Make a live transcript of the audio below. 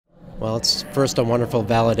Well, it's first a wonderful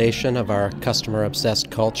validation of our customer-obsessed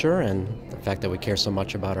culture and the fact that we care so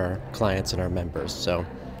much about our clients and our members. So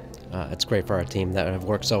it's great for our team that have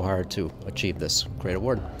worked so hard to achieve this great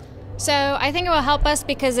award. So I think it will help us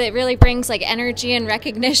because it really brings like energy and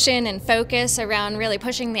recognition and focus around really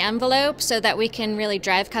pushing the envelope so that we can really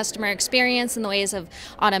drive customer experience in the ways of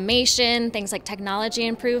automation, things like technology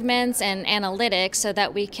improvements and analytics so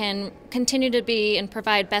that we can continue to be and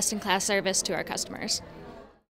provide best-in-class service to our customers.